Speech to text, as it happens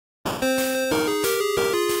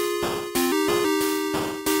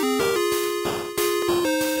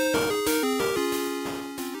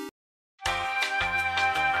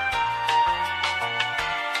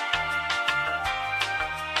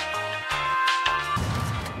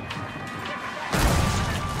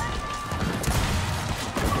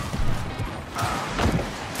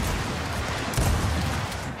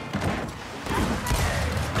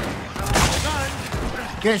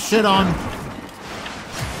Get shit on.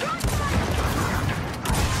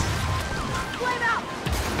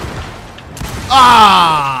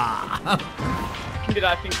 Ah! Did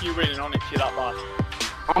I think you were in on it? You that bad?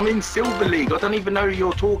 I'm in Silver League. I don't even know who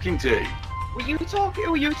you're talking to. Who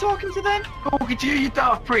were you talking to then? Talking to you, you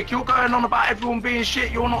daft prick. You're going on about everyone being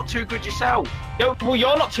shit. You're not too good yourself. Well,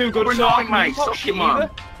 you're not too good. You're annoying, mate. Stop your mum.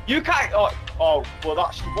 You can't. Oh, well,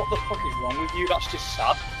 that's what the fuck is wrong with you? That's just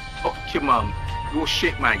sad. Fuck your mum. You're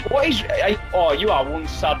shit, mate. What is? Oh, you are one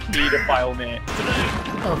sad paedophile, mate.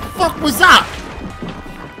 What the fuck was that?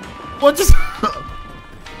 What just?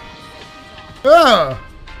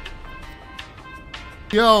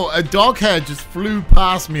 Yo, a dog hair just flew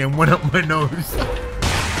past me and went up my nose.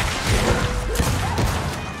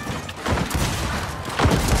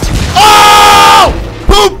 Oh!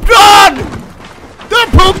 Poop gun! The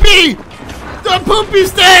poopy! The poopy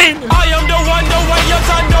stain! I am the one, the way your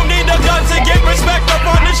son don't need a gun to get respect up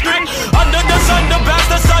on the street. Under the sun, the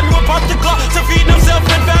bastard son will pop the clock to feed himself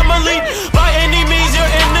and family. By any means,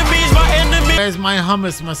 your enemies, my enemies. Where's my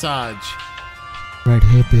hummus massage? Right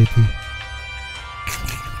here, baby.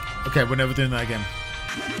 Okay, we're never doing that again.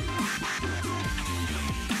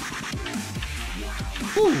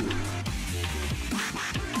 Ooh.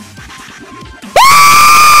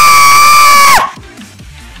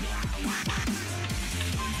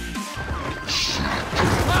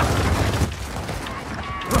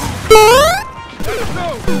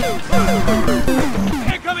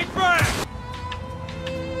 Incoming fire!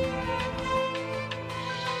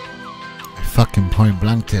 I fucking point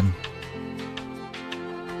blanked him.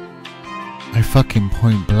 I fucking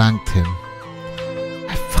point blanked him.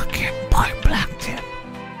 I fucking point blanked him.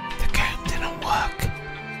 The game didn't work.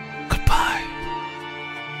 Goodbye.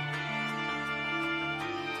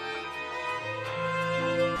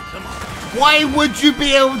 Why would you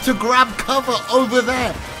be able to grab cover over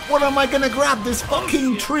there? What am I gonna grab? This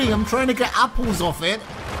fucking tree. I'm trying to get apples off it.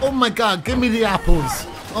 Oh my god, give me the apples.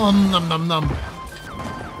 Oh, num num num.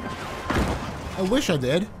 I wish I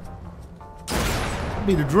did. That'd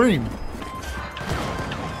be the dream.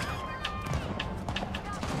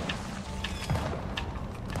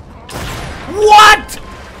 What?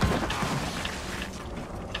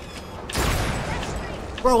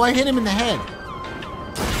 Bro, I hit him in the head.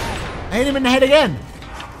 I hit him in the head again.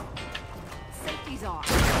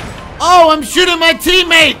 Oh, I'm shooting my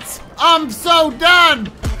teammates. I'm so done.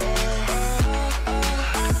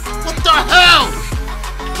 What the hell?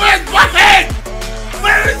 Where's my head?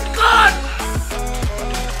 Where is it gone?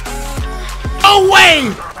 No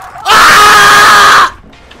way. Ah!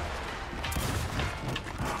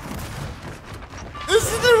 This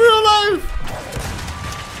is the real life!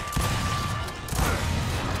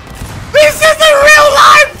 This isn't real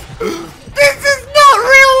life! This is not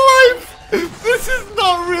real life! This is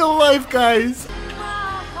not real life, guys!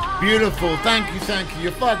 Beautiful, thank you, thank you.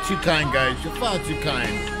 You're far too kind, guys. You're far too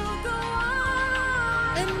kind.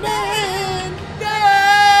 And then...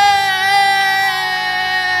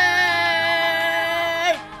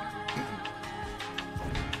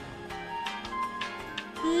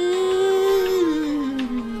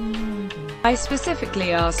 I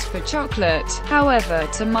specifically asked for chocolate, however,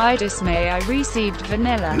 to my dismay I received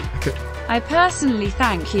vanilla. I personally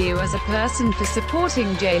thank you as a person for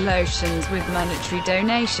supporting JMotionZ with monetary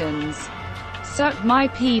donations. Suck my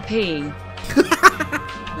PP.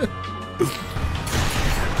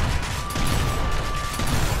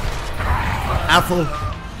 Apple.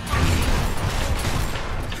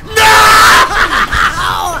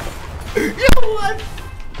 No! You what?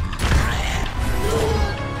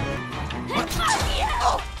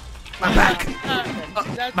 My back.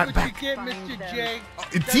 That's my what back. you get, Mr. J.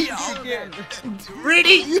 That's what you get.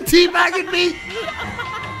 Really? You teabagging me?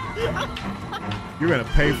 You're gonna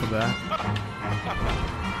pay for that.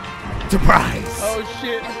 Surprise! Oh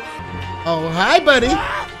shit! Oh, hi, buddy.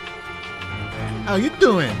 How you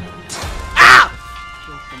doing? Ah!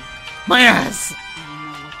 My ass!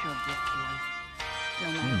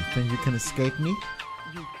 Think you can escape me?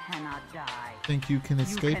 You cannot die. Think you can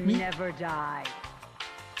escape me? You can never die.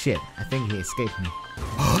 Shit, I think he escaped me.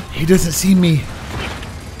 He doesn't see me.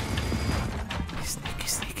 He's sneaky,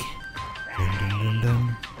 sneaky. Dun dun dun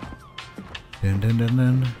dun. Dun dun dun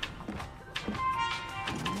dun.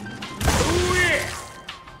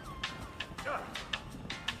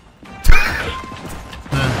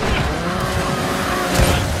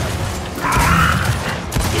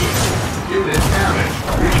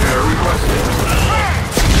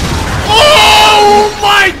 Oh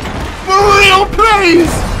my! For real,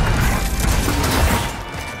 please!